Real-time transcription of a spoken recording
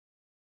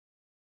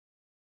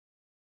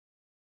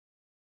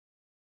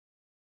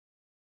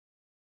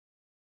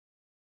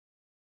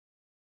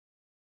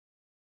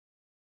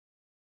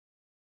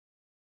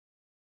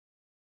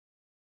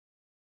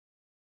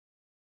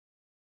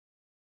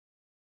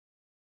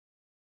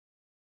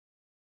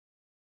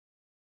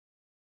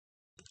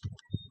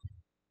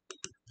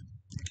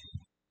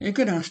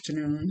Good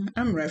afternoon.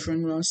 I'm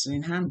Reverend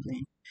Rosalind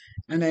Hamblin,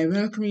 and I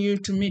welcome you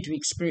to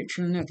Midweek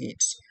Spiritual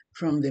Nuggets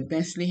from the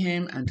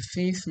Bethlehem and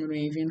Faith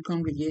Moravian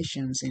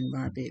congregations in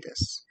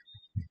Barbados.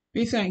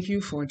 We thank you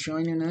for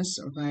joining us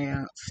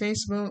via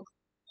Facebook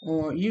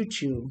or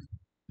YouTube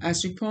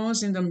as we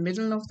pause in the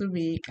middle of the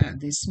week at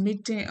this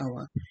midday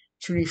hour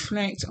to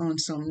reflect on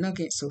some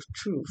nuggets of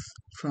truth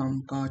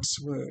from God's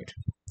Word.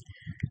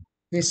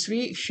 This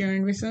week,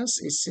 sharing with us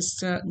is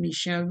Sister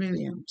Michelle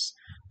Williams,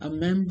 a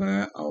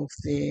member of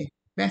the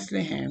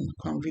Bethlehem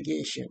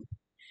congregation.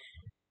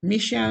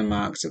 Michelle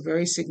marks a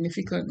very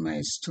significant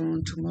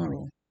milestone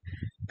tomorrow,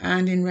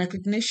 and in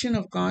recognition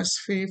of God's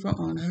favor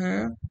on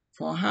her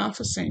for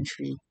half a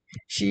century,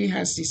 she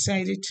has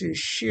decided to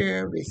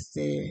share with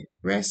the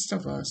rest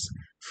of us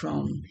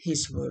from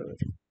His Word.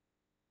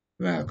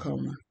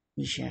 Welcome,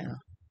 Michelle.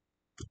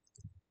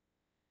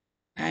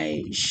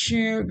 I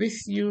share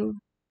with you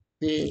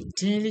the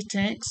daily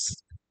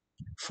text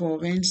for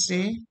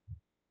Wednesday,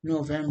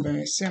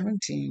 November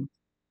 17,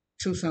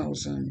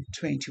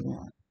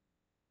 2021.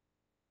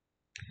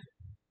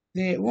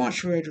 The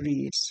watchword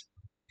reads,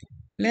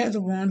 "Let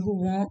the one who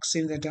walks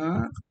in the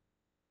dark,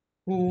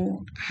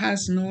 who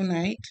has no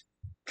light,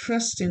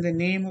 trust in the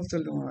name of the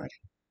Lord."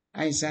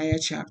 Isaiah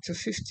chapter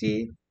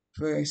 50,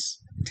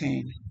 verse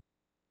 10.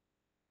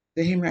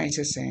 The hymn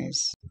writer says,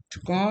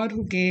 "To God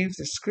who gave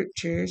the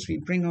scriptures we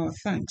bring our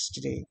thanks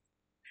today,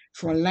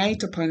 for a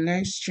light upon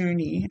life's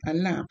journey, a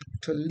lamp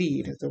to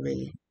lead the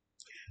way,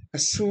 a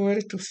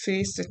sword to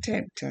face the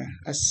tempter,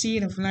 a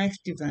seed of life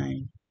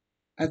divine,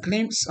 a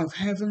glimpse of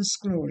heaven's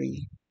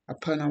glory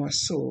upon our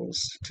souls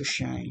to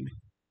shine."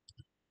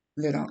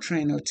 The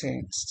doctrinal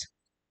text.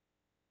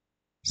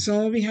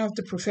 So we have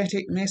the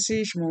prophetic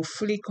message more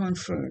fully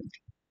confirmed.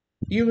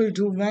 You will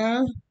do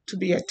well to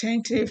be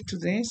attentive to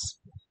this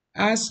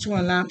as to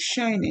a lamp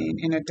shining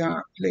in a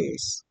dark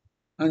place,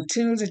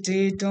 until the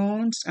day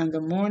dawns and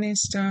the morning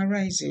star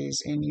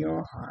rises in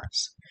your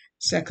hearts.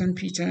 2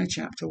 Peter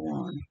chapter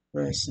 1,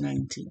 verse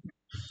 19.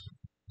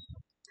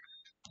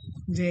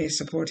 The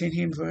supporting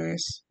hymn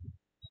verse.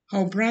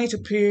 How bright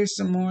appears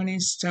the morning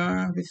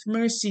star, with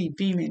mercy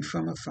beaming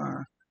from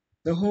afar.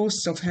 The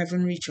host of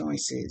heaven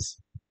rejoices.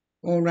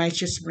 O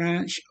righteous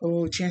branch,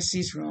 O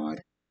Jesse's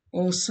rod,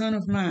 O Son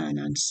of Man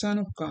and Son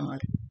of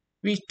God,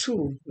 we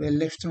too will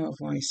lift our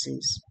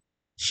voices.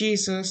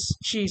 Jesus,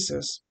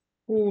 Jesus,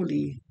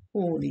 holy,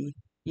 holy,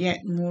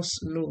 yet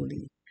most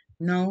lowly,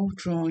 now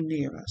draw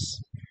near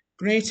us.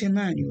 Great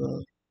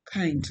Emmanuel,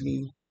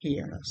 kindly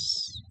hear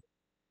us.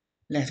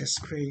 Let us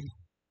pray.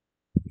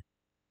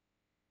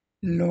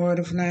 Lord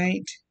of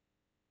light,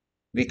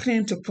 we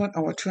claim to put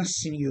our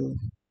trust in you,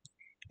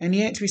 and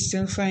yet we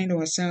still find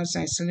ourselves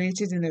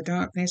isolated in the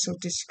darkness of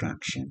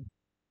distraction.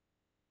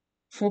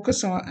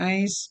 Focus our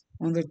eyes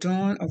on the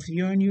dawn of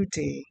your new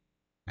day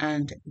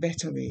and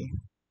better way.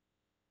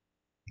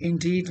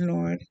 Indeed,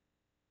 Lord,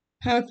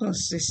 help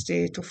us this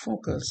day to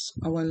focus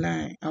our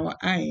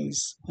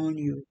eyes on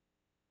you,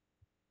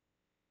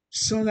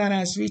 so that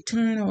as we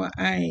turn our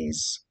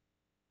eyes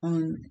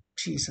on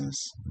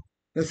Jesus,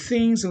 the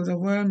things of the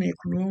world may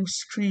grow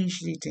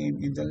strangely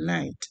dim in the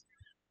light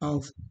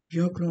of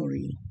your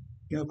glory,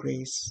 your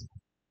grace.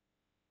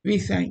 We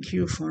thank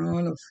you for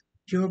all of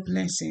your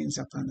blessings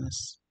upon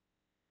us.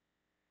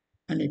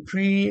 And I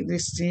pray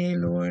this day,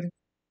 Lord,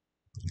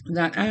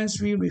 that as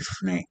we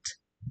reflect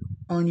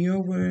on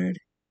your word,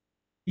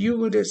 you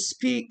would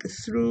speak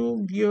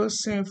through your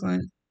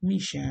servant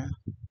Michelle.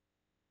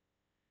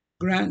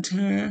 Grant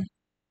her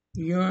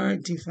your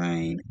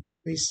divine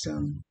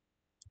wisdom.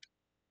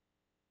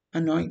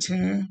 Anoint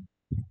her,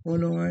 O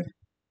Lord,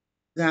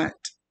 that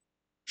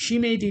she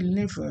may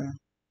deliver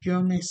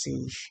your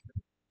message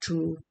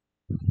to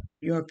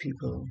your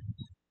people.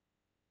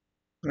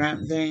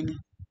 Grant then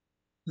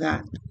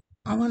that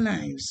our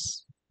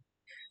lives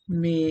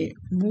may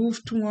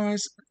move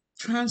towards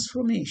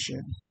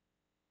transformation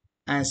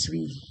as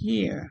we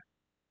hear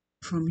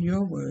from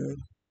your word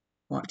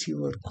what you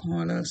would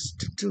call us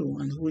to do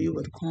and who you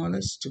would call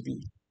us to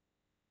be.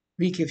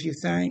 We give you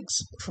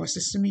thanks for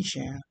Sister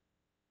Michelle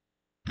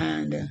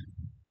and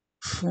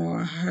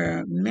for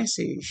her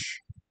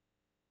message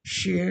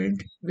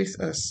shared with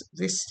us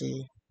this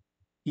day.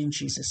 In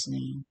Jesus'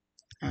 name,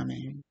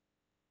 amen.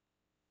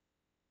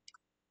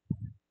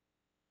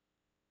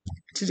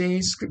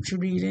 Today's scripture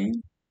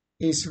reading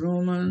is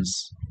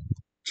Romans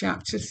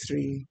chapter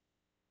 3,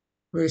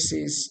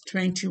 verses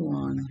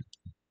 21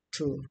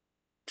 to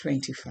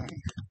 25.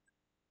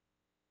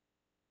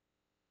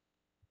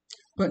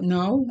 But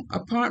now,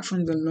 apart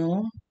from the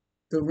law,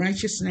 the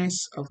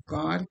righteousness of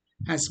God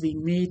has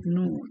been made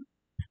known,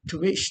 to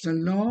which the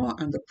law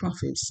and the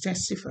prophets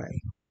testify.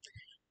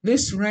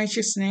 This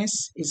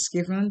righteousness is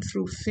given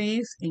through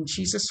faith in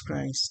Jesus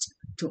Christ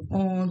to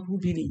all who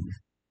believe.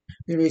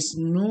 There is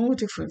no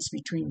difference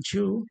between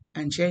Jew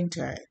and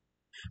Gentile,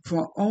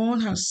 for all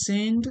have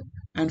sinned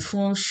and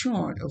fall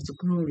short of the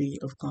glory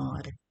of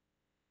God,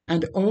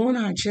 and all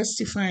are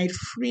justified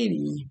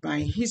freely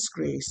by his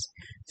grace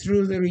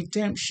through the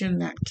redemption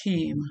that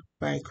came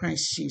by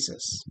Christ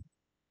Jesus.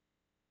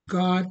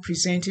 God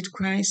presented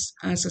Christ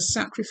as a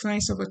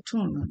sacrifice of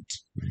atonement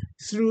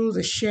through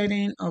the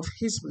shedding of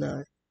his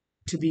blood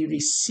to be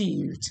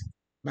received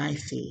by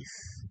faith.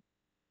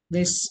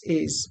 This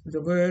is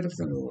the word of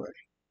the Lord.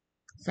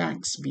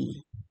 Thanks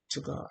be to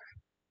God.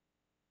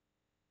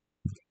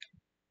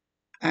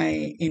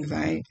 I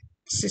invite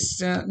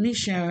Sister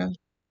Michelle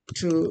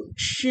to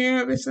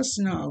share with us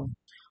now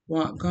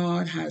what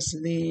God has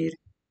laid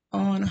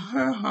on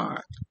her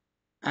heart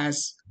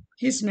as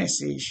his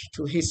message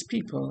to his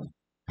people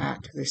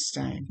at this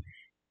time.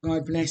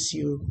 God bless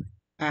you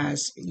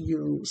as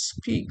you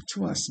speak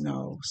to us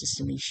now,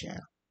 Sister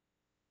Michelle.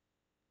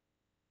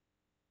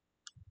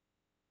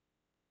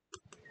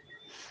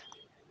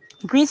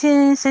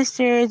 Greetings,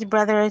 sisters,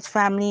 brothers,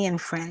 family, and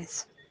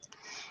friends.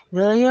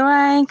 Will your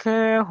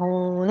anchor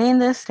hold in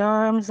the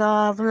storms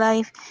of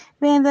life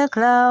when the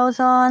clouds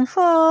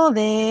unfold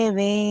their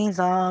wings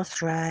of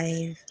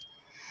strife?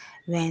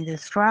 When the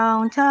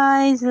strong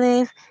tides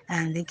lift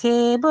and the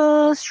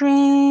cables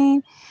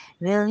strain,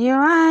 will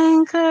your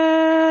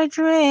anchor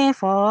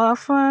drift or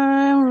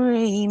firm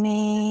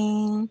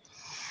remain?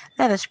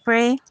 Let us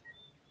pray.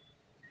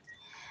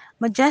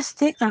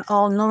 Majestic and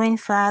all-knowing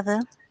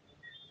Father,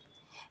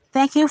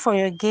 thank you for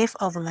your gift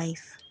of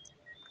life.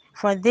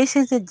 For this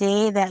is the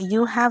day that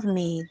you have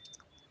made,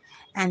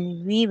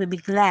 and we will be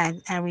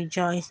glad and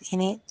rejoice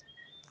in it.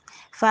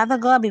 Father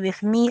God, be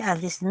with me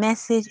as this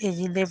message is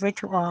delivered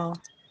to all.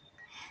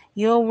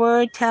 Your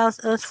word tells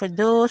us for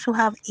those who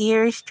have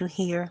ears to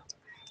hear,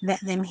 let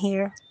them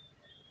hear.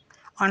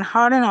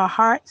 Unharden our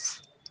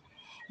hearts.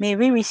 May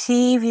we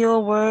receive your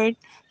word,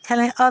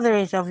 telling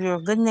others of your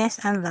goodness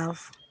and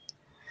love.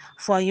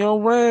 For your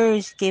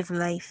words give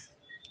life.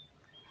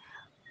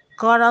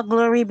 God, all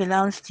glory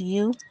belongs to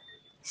you.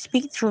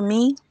 Speak through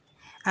me,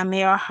 and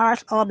may our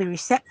hearts all be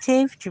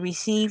receptive to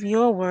receive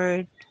your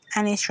word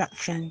and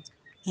instruction.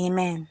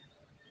 Amen.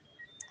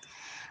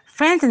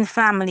 Friends and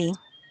family,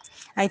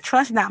 I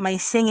trust that my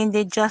singing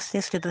did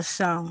justice to the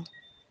song.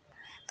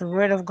 The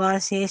word of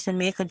God says to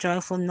make a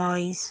joyful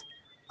noise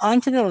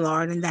unto the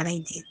Lord, and that I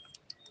did.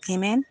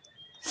 Amen.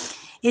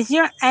 Is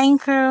your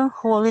anchor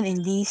holding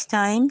in these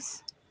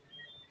times?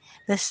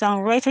 The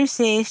songwriter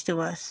says to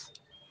us,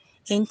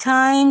 in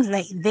times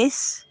like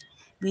this,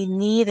 we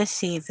need a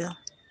Savior.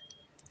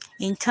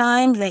 In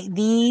times like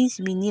these,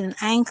 we need an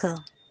anchor.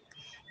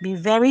 Be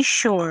very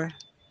sure,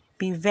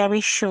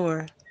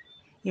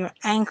 your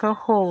anchor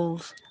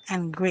holds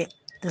and grip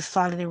the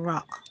solid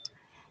rock.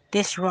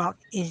 This rock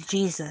is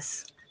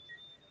Jesus.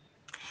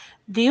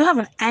 Do you have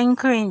an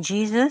anchor in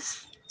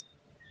Jesus?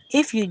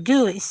 If you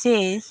do, it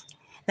says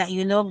that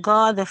you know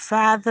God the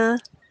Father,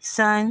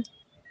 Son,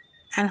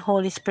 and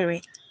Holy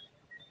Spirit.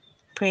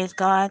 Praise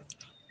God.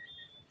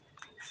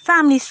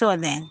 Family, so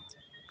then,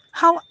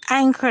 how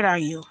anchored are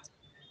you?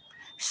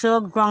 So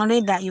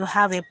grounded that you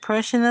have a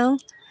personal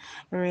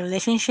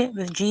relationship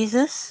with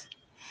Jesus,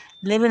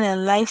 living a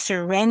life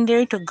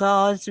surrendered to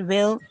God's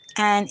will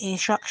and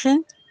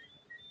instruction?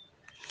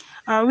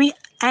 Are we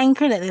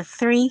anchored like the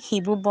three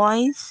Hebrew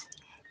boys,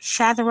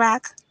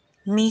 Shadrach,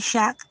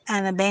 Meshach,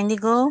 and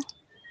Abednego,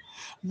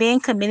 being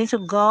committed to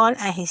God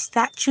and his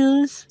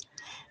statutes,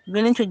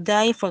 willing to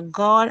die for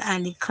God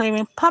and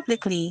declaring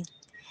publicly,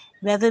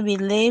 whether we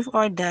live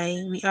or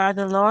die, we are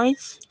the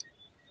Lord's?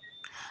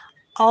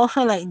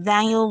 Also like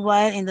Daniel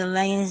while in the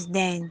lion's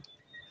den,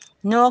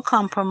 no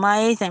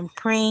compromise and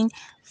praying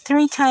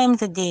 3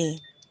 times a day,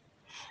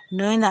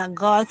 knowing that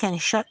God can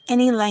shut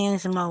any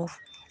lion's mouth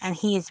and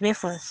he is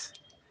with us.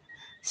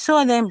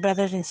 So then,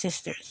 brothers and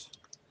sisters,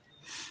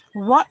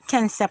 what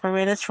can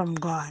separate us from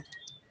God?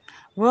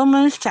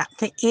 Romans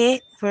chapter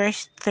 8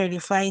 verse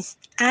 35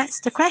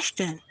 asks the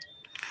question,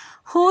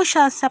 who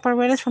shall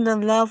separate us from the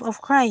love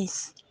of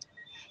Christ?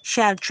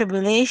 Shall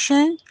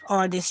tribulation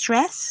or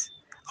distress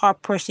or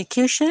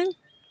persecution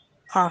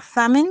or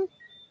famine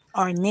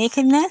or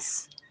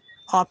nakedness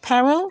or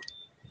peril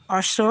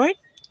or sword?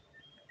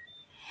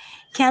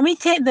 Can we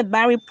take the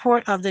bad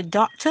report of the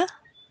doctor?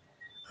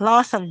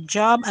 Loss of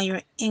job and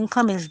your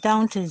income is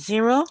down to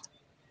zero?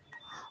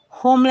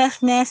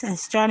 Homelessness and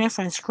starting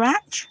from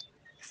scratch?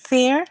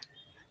 Fear?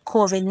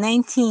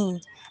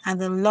 COVID-19 and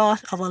the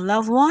loss of a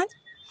loved one?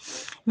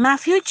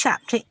 Matthew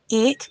chapter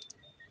 8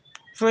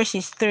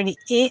 verses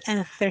 38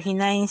 and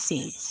 39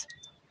 says,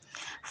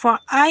 for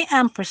I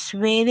am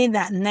persuaded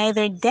that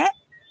neither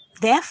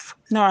death,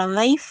 nor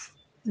life,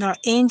 nor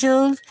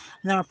angels,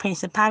 nor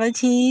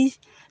principalities,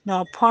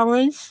 nor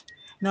powers,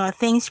 nor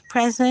things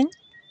present,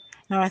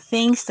 nor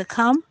things to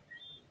come,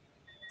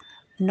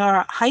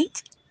 nor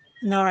height,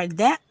 nor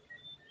depth,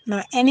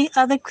 nor any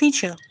other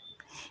creature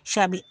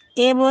shall be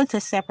able to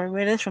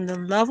separate us from the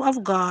love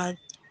of God,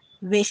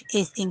 which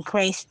is in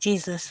Christ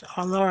Jesus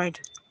our Lord.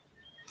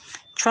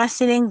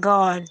 Trusting in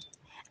God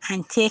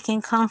and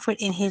taking comfort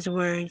in his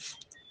words.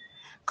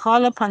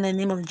 Call upon the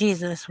name of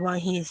Jesus while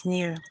he is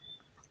near.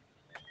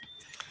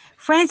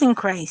 Friends in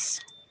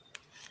Christ,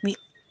 we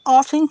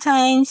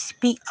oftentimes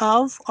speak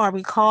of or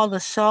recall the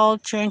Saul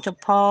turn to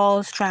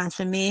Paul's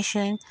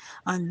transformation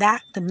on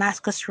that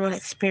Damascus Road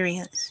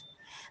experience.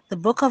 The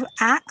book of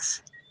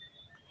Acts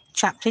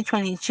chapter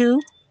 22,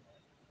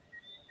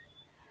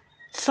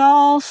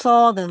 Saul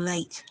saw the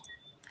light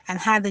and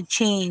had the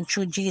change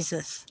through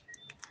Jesus.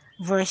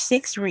 Verse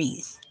 6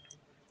 reads,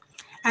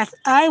 As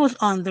I was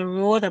on the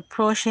road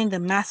approaching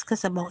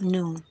Damascus about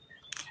noon,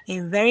 a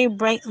very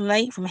bright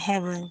light from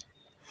heaven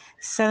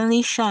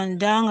suddenly shone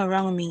down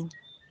around me.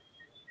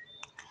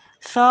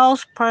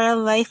 Saul's prior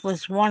life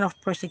was one of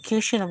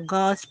persecution of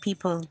God's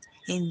people,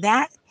 in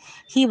that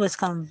he was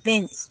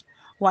convinced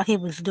what he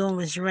was doing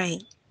was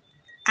right.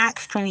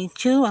 Acts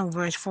 22 and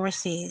verse 4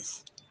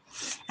 says,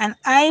 And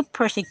I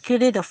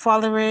persecuted the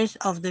followers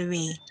of the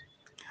way,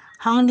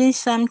 hounding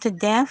some to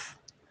death,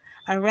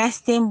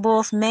 arresting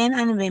both men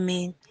and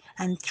women,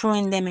 and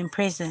throwing them in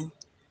prison.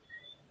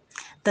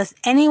 Does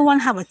anyone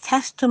have a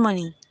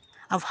testimony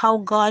of how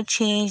God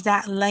changed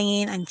that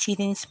lying and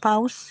cheating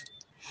spouse,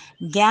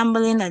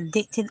 gambling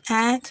addicted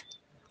aunt,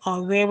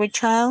 or wayward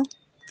child?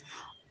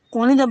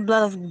 Only the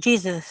blood of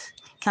Jesus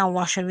can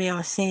wash away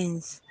our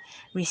sins.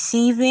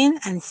 Receiving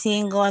and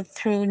seeing God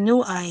through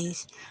new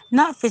eyes,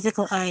 not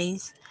physical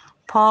eyes,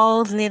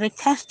 Paul's later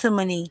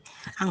testimony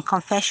and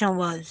confession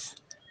was,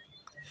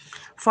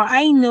 For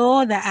I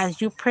know that as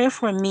you pray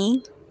for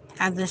me,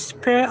 and the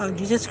Spirit of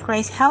Jesus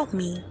Christ help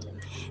me,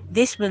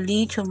 this will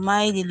lead to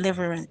my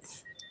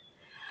deliverance.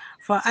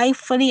 For I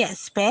fully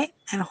expect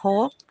and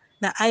hope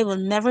that I will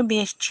never be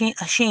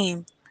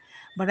ashamed,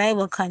 but I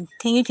will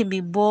continue to be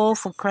bold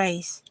for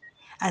Christ,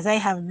 as I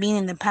have been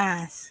in the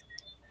past.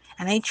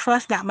 And I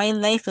trust that my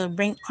life will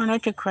bring honor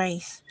to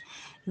Christ,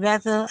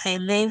 whether I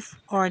live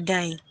or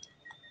die.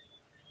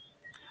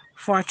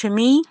 For to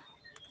me,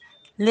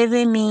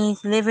 living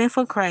means living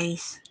for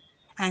Christ,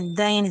 and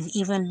dying is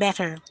even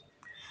better.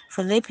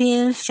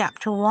 Philippians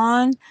chapter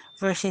 1,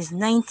 verses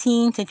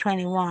 19 to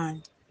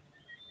 21.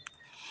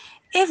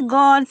 If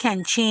God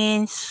can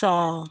change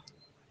Saul,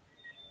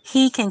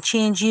 he can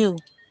change you.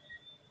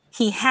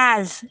 He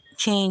has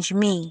changed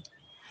me.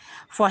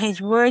 For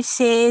his word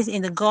says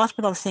in the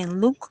Gospel of St.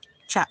 Luke,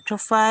 chapter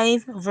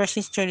 5,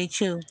 verses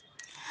 32,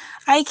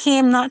 I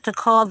came not to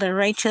call the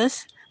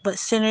righteous, but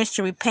sinners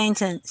to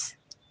repentance.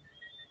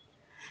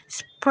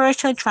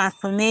 Spiritual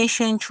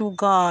transformation through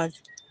God.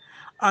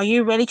 Are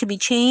you ready to be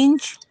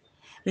changed?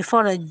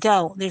 Without a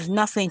doubt, there's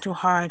nothing too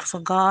hard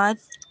for God.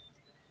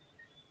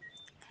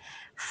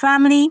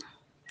 Family,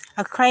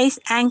 a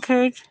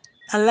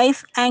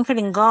life anchored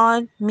in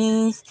God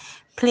means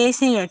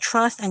placing your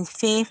trust and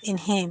faith in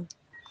Him.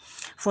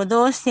 For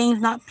those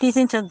things not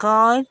pleasing to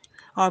God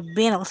or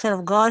being outside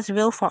of God's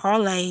will for our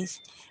lives,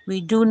 we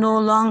do no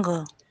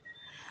longer.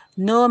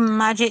 No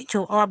magic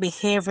to our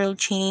behavioral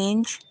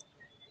change.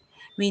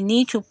 We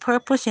need to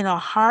purpose in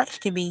our hearts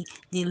to be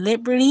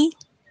deliberately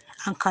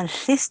and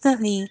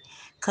consistently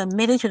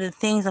committed to the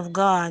things of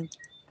God.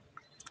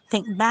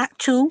 Think back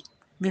to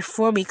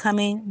before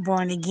becoming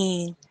born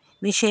again,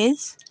 which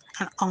is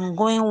an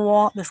ongoing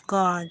walk with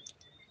God.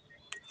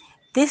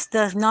 This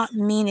does not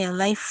mean a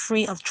life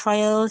free of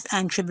trials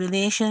and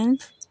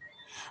tribulations,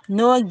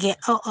 nor get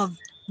out of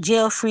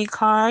jail free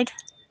card.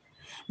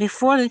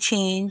 Before the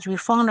change, we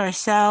found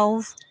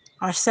ourselves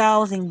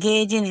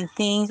engaging in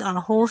things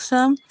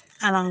unwholesome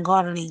and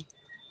ungodly.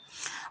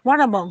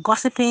 What about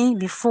gossiping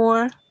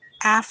before,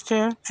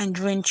 after, and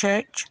during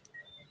church?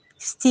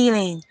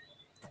 Stealing,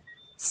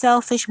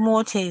 selfish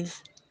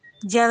motives,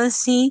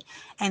 jealousy,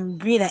 and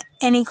greed at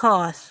any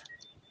cost.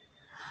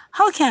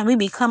 How can we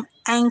become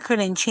anchored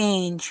in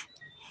change,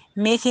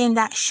 making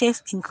that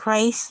shift in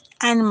Christ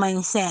and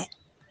mindset?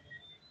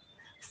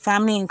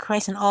 Family in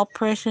Christ and all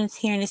persons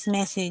hearing this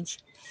message,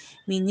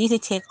 we need to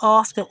take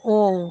off the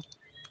old,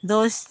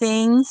 those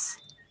things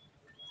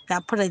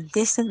that put a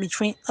distance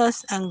between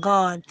us and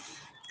God.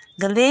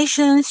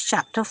 Galatians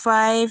chapter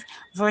 5,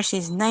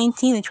 verses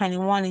 19 to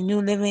 21 in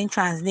New Living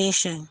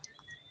Translation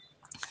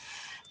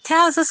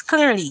tells us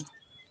clearly,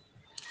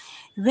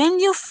 when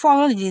you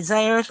follow the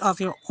desires of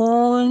your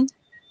own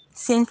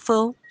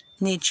sinful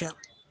nature,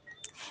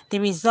 the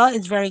result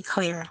is very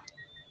clear.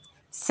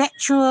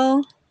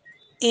 Sexual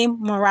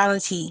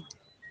immorality,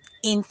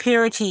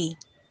 impurity,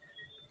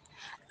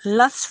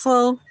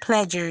 lustful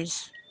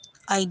pleasures,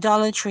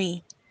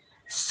 idolatry,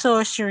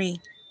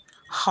 sorcery,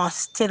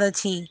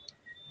 hostility,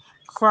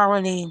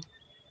 quarreling,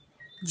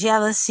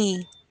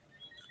 jealousy,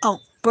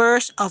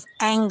 outbursts of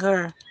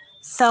anger,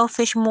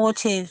 selfish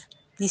motive,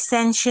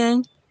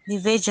 dissension,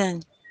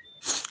 division,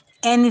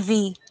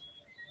 envy,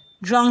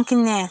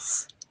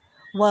 drunkenness,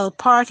 wild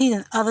parties,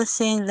 and other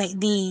sins like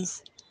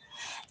these.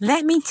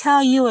 Let me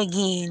tell you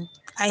again,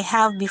 I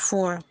have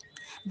before,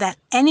 that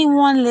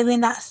anyone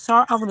living that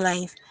sort of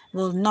life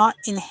will not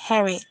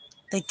inherit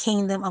the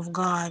kingdom of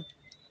God.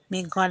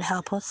 May God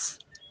help us.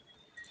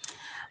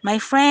 My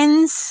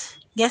friends,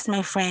 yes,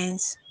 my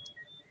friends,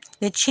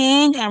 the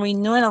change and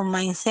renewing of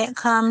mindset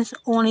comes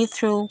only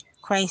through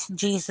Christ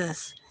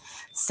Jesus.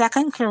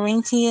 2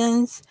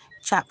 Corinthians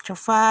chapter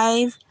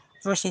 5,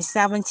 verses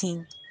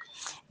 17.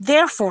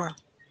 Therefore,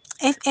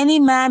 if any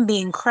man be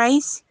in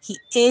Christ, he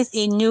is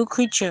a new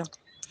creature.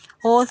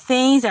 All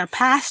things are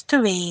passed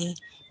away.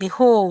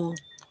 Behold,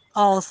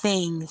 all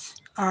things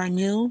are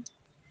new.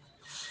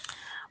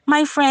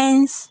 My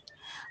friends,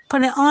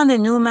 putting on the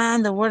new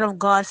man, the word of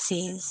God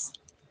says,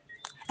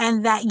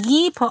 and that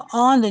ye put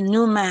on the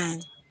new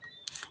man,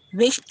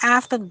 which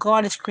after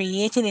God is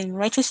created in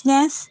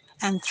righteousness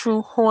and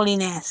true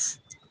holiness.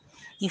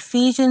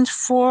 Ephesians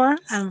 4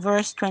 and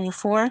verse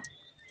 24.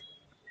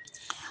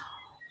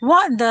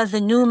 What does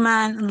the new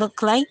man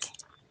look like?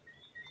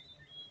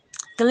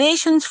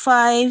 Galatians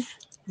 5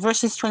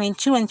 verses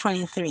 22 and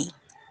 23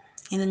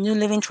 in the New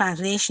Living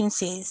Translation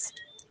says,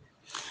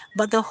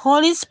 but the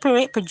Holy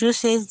Spirit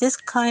produces this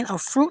kind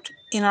of fruit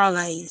in our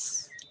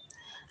lives: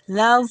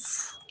 love,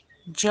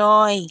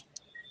 joy,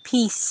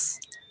 peace,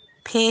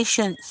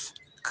 patience,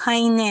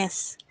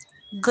 kindness,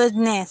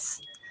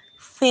 goodness,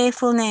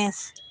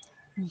 faithfulness,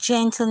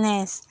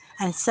 gentleness,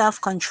 and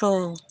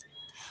self-control.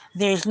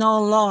 There is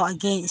no law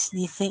against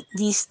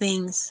these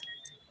things.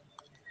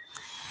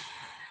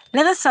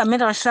 Let us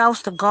submit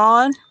ourselves to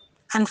God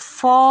and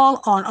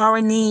fall on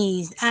our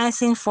knees,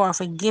 asking for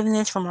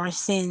forgiveness from our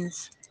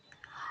sins.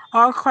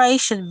 Our cry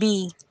should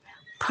be,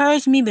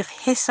 purge me with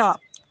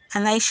hyssop,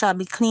 and I shall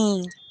be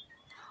clean.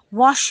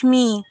 Wash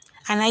me,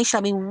 and I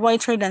shall be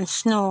whiter than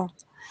snow.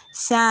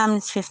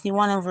 Psalms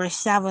 51 and verse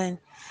 7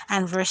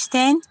 and verse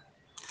 10.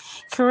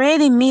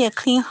 Create in me a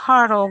clean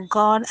heart, O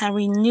God, and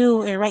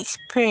renew a right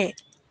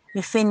spirit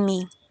within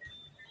me.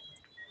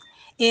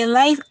 A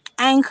life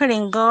anchored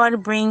in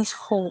God brings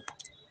hope.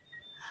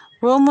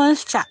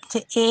 Romans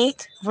chapter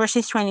 8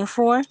 verses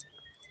 24.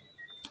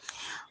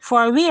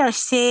 For we are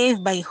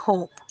saved by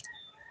hope.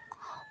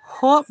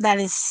 Hope that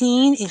is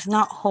seen is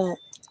not hope.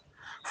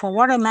 For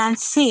what a man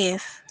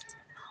saith,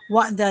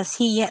 what does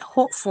he yet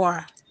hope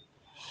for?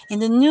 In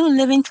the New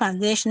Living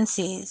Translation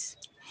says,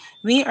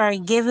 we are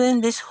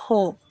given this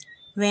hope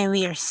when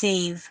we are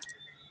saved.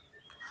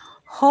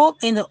 Hope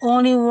in the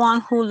only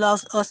one who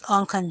loves us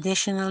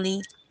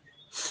unconditionally.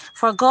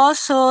 For God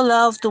so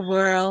loved the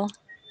world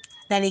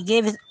that he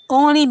gave his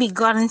only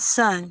begotten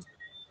Son,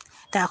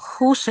 that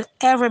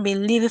whosoever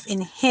believeth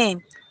in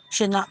him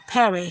should not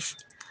perish,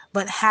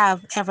 but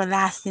have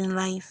everlasting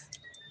life.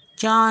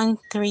 John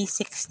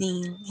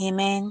 3:16.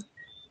 Amen.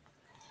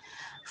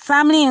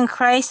 Family in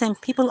Christ and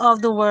people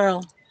of the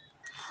world,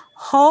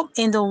 hope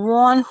in the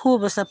one who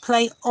will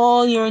supply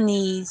all your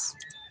needs.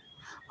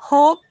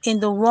 Hope in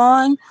the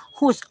one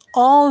who is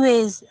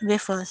always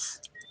with us.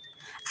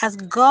 As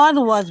God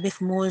was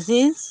with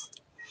Moses,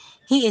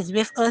 he is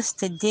with us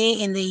today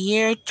in the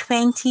year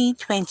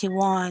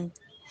 2021.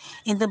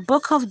 In the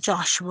book of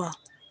Joshua,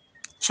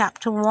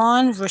 chapter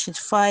 1, verses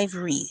 5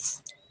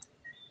 reads,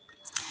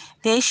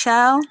 there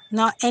shall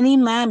not any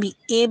man be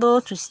able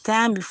to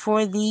stand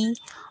before thee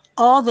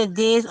all the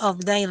days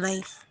of thy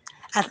life.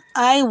 As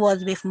I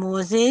was with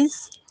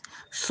Moses,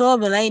 so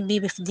will I be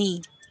with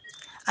thee.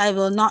 I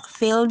will not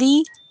fail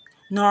thee,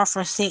 nor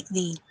forsake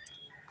thee.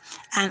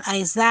 And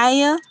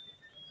Isaiah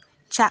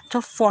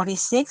chapter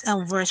 46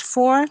 and verse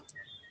 4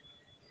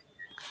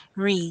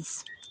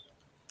 reads,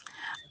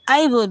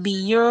 I will be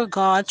your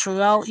God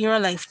throughout your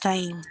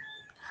lifetime,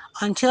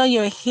 until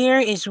your hair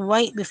is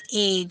white with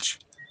age.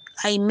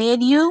 I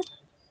made you,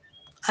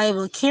 I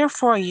will care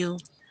for you,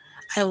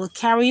 I will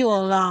carry you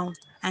along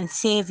and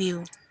save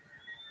you.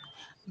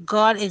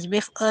 God is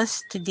with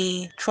us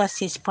today. Trust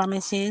his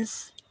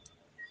promises.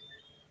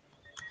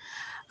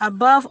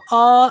 Above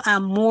all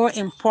and more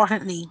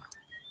importantly,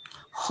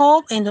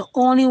 hope in the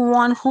only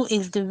one who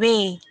is the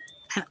way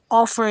and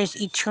offers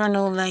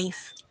eternal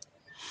life.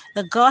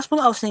 The Gospel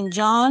of St.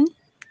 John,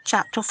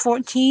 chapter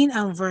 14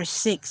 and verse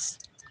 6.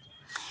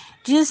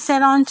 Jesus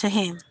said unto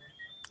him,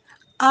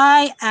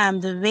 I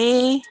am the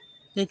way,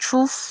 the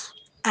truth,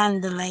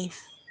 and the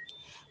life.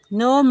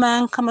 No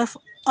man cometh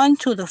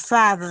unto the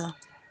Father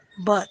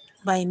but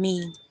by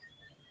me.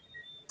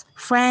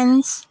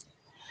 Friends,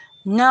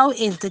 now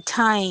is the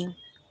time.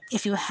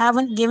 If you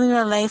haven't given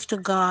your life to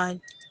God,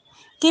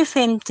 give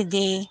him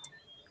today,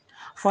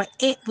 for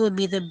it will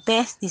be the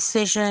best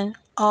decision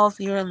of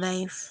your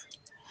life.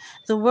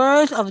 The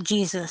words of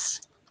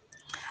Jesus,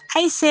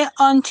 I say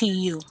unto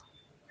you,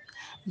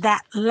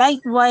 that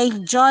likewise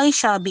joy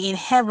shall be in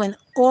heaven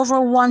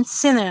over one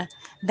sinner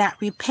that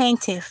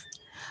repenteth,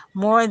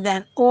 more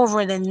than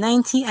over the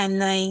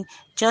 99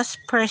 just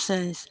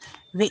persons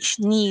which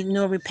need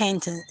no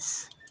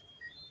repentance.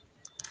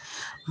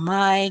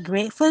 My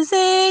great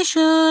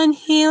physician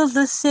heals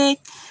the sick,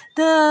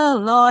 the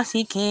lost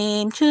he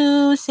came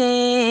to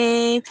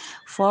save.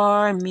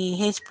 For me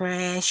his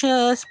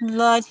precious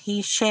blood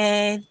he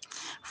shed,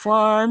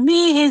 for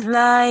me his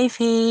life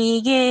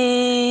he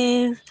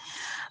gave.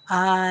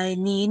 I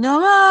need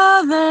no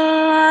other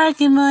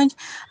argument,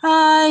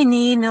 I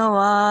need no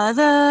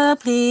other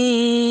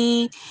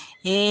plea.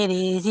 It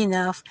is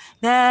enough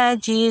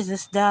that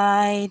Jesus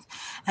died,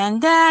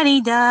 and that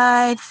he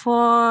died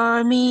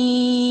for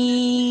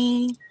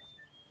me.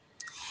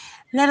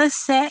 Let us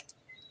set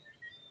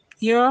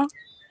your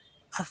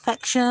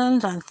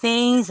affections on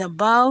things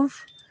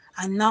above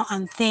and not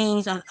on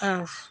things on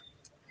earth.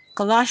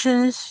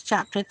 Colossians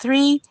chapter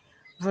 3,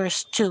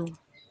 verse 2.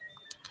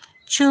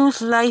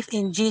 Choose life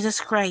in Jesus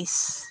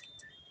Christ.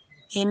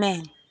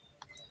 Amen.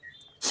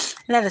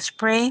 Let us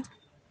pray.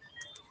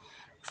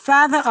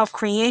 Father of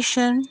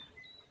creation,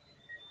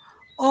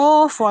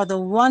 oh, for the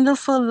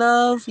wonderful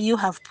love you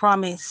have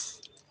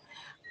promised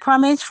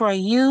for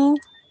you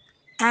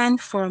and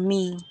for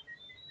me.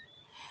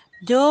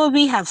 Though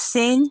we have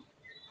sinned,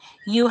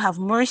 you have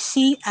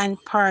mercy and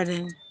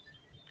pardon.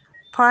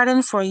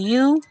 Pardon for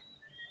you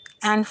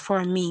and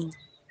for me.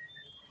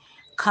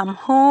 Come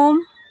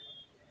home,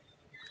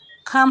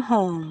 come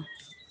home.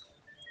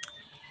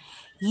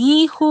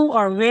 Ye who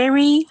are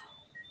weary,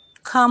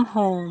 come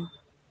home.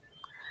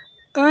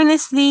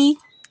 Earnestly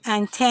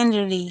and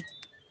tenderly,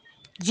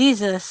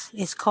 Jesus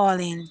is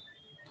calling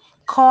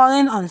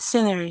on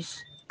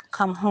sinners,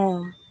 come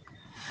home.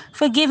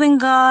 Forgiving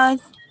God,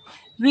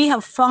 we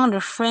have found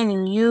a friend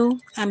in you,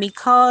 and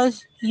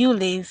because you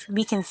live,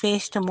 we can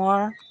face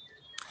tomorrow.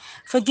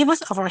 Forgive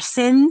us of our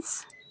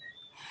sins.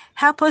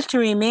 Help us to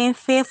remain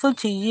faithful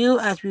to you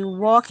as we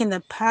walk in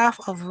the path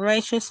of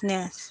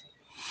righteousness.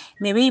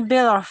 May we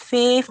build our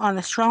faith on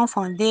a strong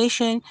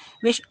foundation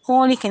which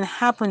only can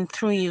happen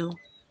through you.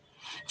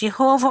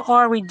 Jehovah,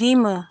 our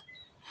Redeemer,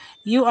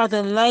 you are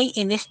the light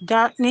in this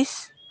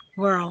darkness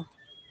world.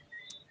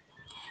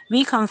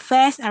 We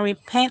confess and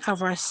repent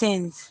of our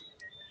sins.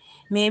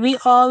 May we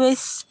always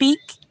speak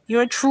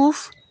your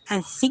truth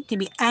and seek to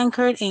be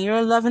anchored in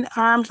your loving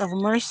arms of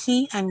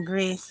mercy and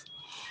grace.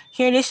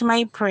 Hear this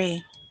my prayer.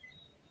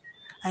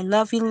 I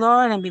love you,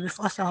 Lord, and be with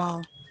us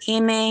all.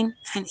 Amen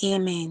and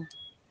amen.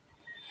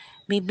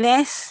 Be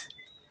blessed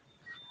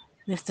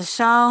with the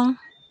song,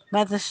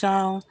 by the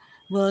song,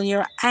 Will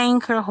Your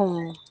Anchor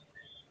Hold?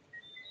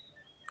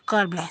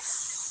 God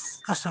bless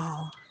us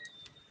all.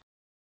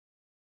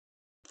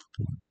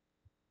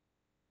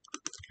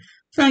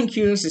 Thank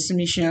you, Sister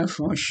Michelle,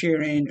 for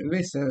sharing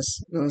with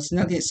us those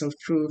nuggets of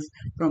truth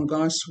from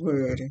God's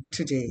Word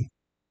today.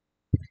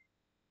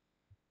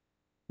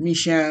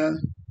 Michelle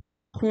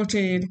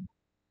quoted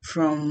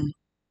from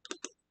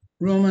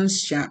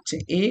Romans chapter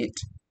 8,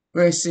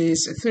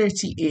 verses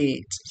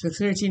 38 to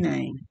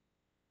 39.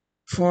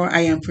 For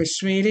I am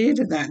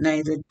persuaded that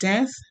neither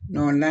death,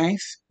 nor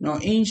life, nor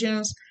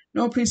angels,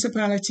 nor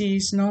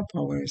principalities, nor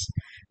powers,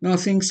 nor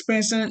things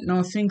present,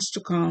 nor things to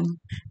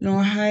come,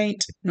 nor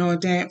height, nor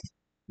depth,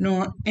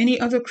 nor any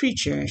other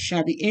creature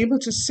shall be able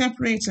to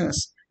separate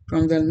us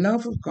from the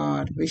love of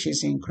God which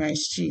is in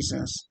Christ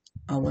Jesus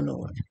our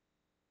Lord.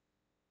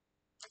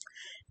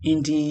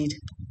 Indeed,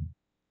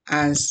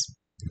 as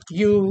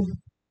you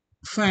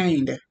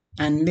find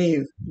and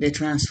live the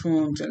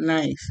transformed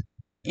life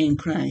in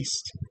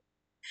Christ,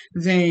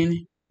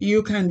 then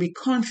you can be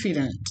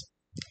confident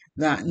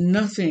that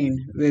nothing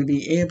will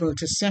be able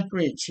to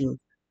separate you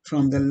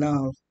from the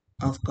love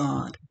of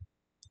God.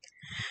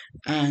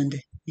 And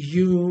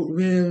you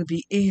will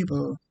be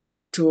able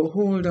to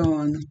hold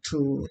on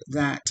to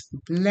that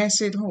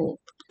blessed hope,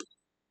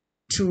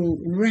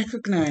 to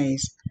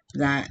recognize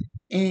that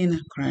in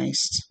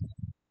Christ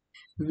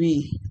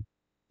we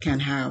can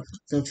have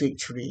the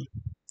victory.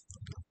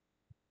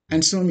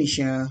 And so,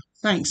 Michelle,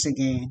 thanks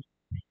again.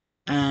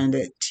 And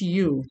to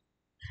you,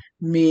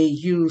 may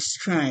you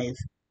strive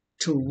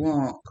to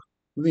walk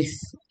with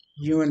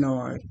your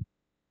Lord,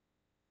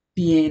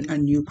 being a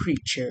new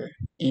creature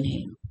in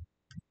Him.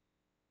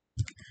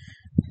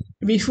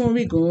 Before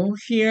we go,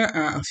 here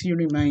are a few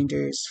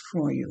reminders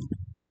for you.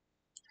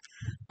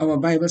 Our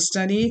Bible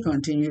study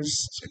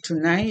continues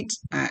tonight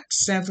at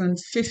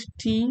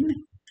 7:15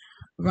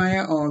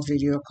 via our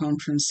video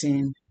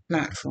conferencing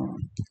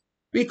platform.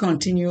 We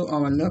continue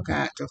our look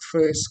at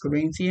 1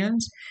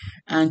 Corinthians,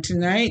 and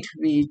tonight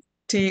we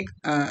take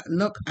a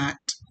look at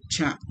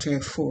chapter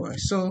 4.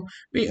 So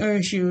we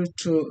urge you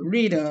to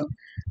read up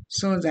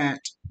so that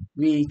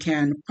we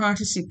can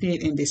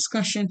participate in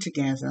discussion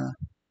together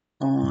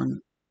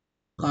on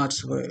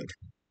God's Word.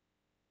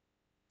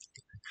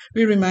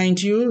 We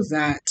remind you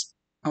that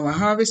our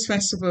Harvest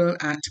Festival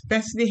at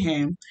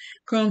Bethlehem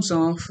comes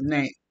off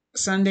next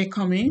Sunday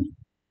coming,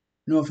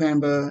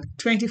 November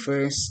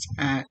 21st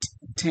at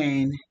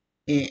 10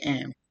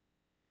 a.m.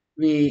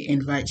 We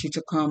invite you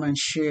to come and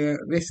share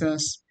with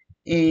us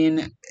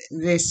in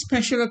this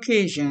special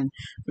occasion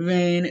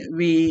when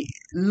we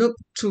look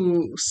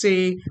to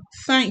say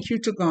thank you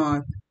to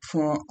God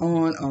for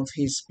all of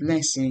His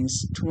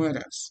blessings toward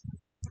us.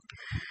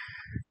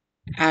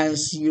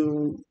 As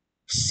you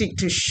seek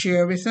to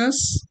share with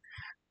us,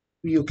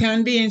 you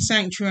can be in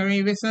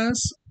sanctuary with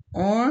us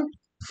or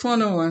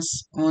follow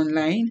us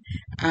online,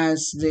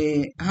 as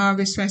the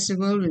Harvest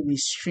Festival will be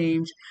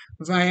streamed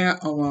via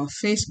our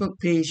Facebook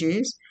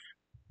pages,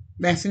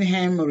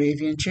 Bethlehem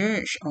Moravian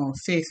Church or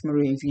Faith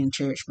Moravian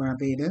Church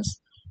Barbados,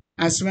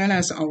 as well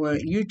as our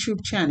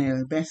YouTube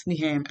channel,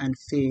 Bethlehem and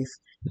Faith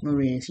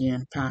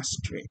Moravian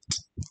Pastorate.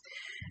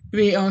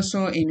 We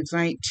also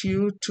invite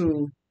you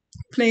to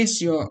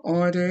place your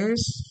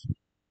orders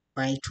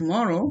by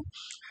tomorrow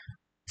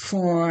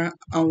for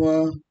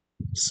our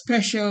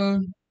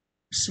special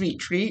sweet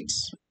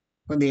treats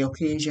for the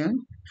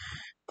occasion: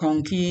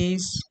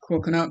 conkeys,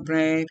 coconut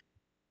bread,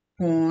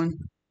 corn,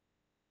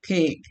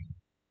 cake,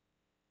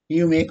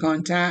 You may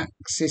contact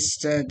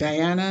Sister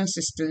Diana,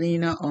 Sister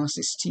Lena, or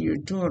Sister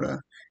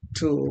Eudora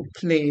to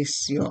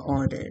place your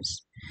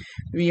orders.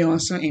 We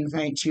also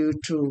invite you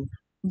to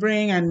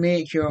bring and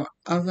make your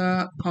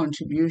other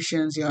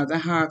contributions, your other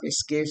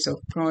harvest gifts of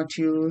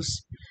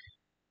produce,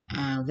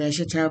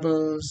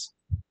 vegetables,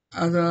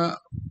 other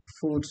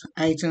food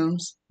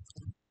items,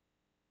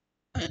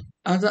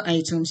 other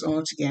items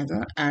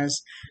altogether, as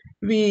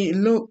we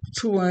look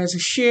towards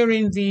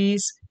sharing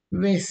these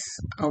with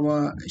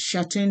our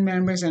shut-in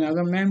members and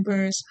other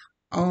members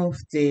of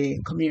the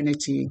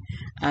community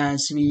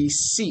as we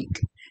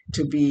seek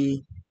to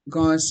be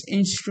God's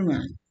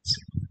instrument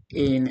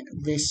in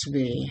this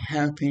way,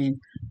 helping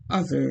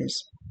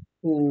others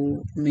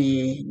who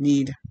may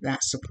need that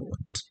support.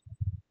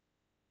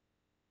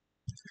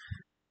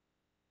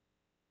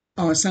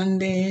 Our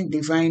Sunday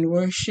Divine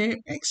Worship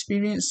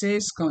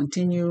experiences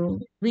continue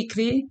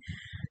weekly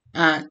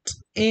at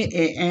 8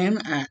 a.m.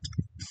 at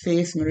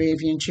Faith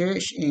Moravian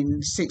Church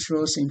in 6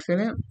 Road St.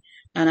 Philip,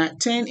 and at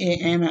 10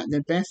 a.m. at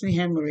the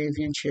Bethlehem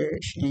Moravian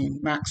Church in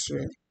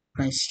Maxwell,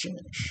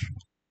 Christchurch.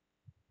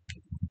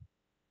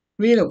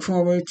 We look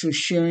forward to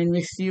sharing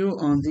with you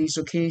on these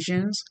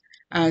occasions,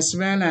 as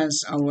well as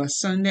our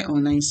Sunday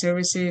online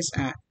services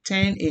at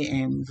 10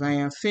 a.m.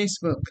 via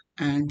Facebook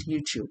and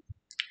YouTube.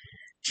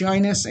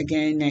 Join us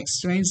again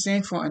next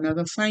Wednesday for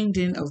another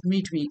finding of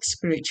Midweek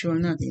Spiritual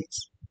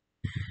Nuggets.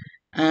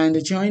 And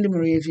join the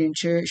Moravian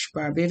Church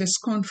Barbados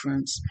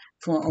Conference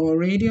for our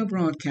radio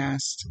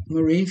broadcast,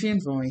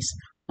 Moravian Voice,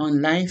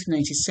 on Life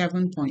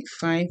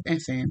 97.5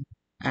 FM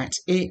at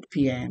 8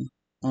 p.m.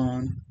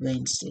 on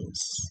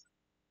Wednesdays.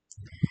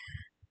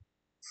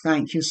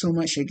 Thank you so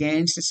much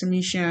again, Sister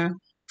Misha,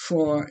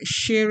 for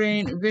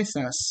sharing with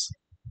us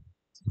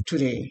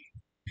today.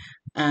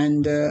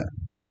 And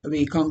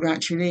we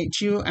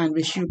congratulate you and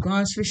wish you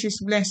God's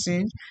richest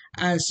blessing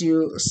as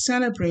you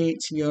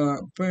celebrate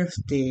your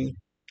birthday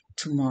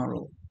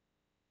tomorrow.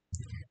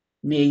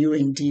 May you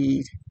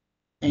indeed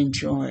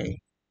enjoy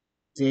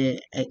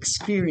the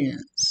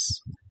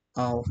experience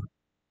of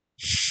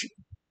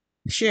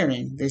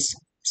sharing this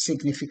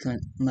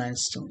significant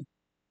milestone.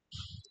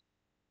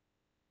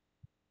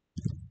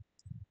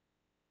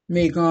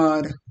 May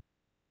God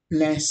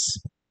bless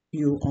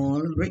you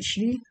all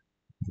richly,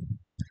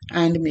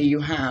 and may you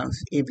have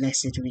a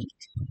blessed week.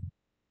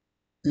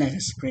 Let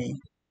us pray.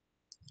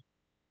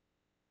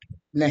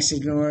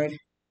 Blessed Lord,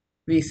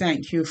 we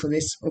thank you for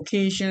this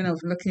occasion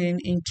of looking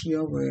into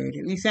your word.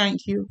 We thank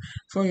you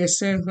for your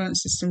servant,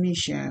 Sister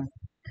Misha.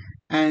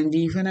 And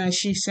even as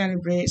she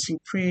celebrates, we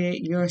pray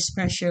your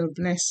special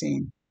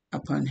blessing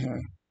upon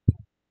her.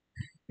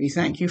 We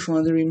thank you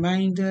for the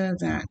reminder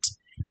that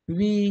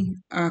we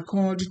are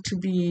called to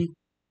be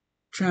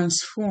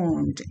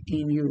transformed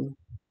in you,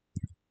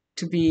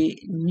 to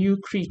be new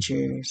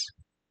creatures,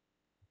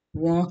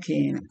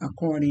 walking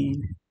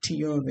according to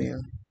your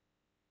will.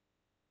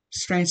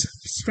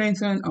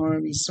 Strengthen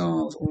our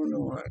resolve, O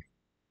Lord,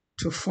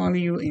 to follow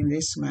you in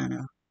this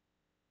manner.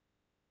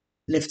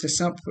 Lift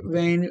us up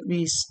when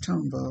we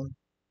stumble.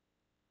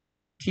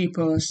 Keep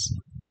us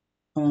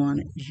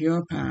on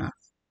your path,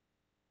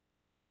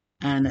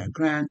 and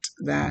grant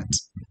that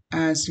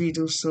as we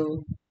do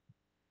so,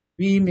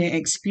 we may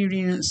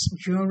experience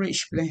your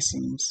rich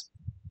blessings,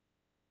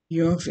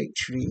 your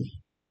victory,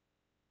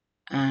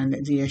 and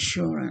the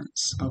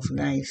assurance of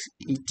life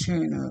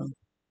eternal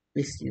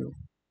with you.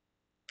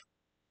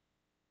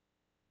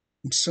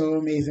 And so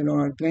may the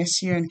Lord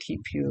bless you and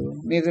keep you.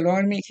 May the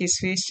Lord make his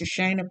face to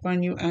shine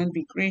upon you and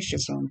be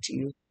gracious unto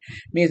you.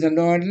 May the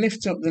Lord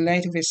lift up the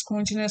light of his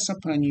countenance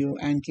upon you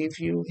and give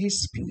you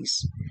his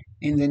peace.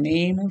 In the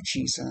name of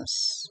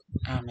Jesus.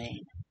 Amen.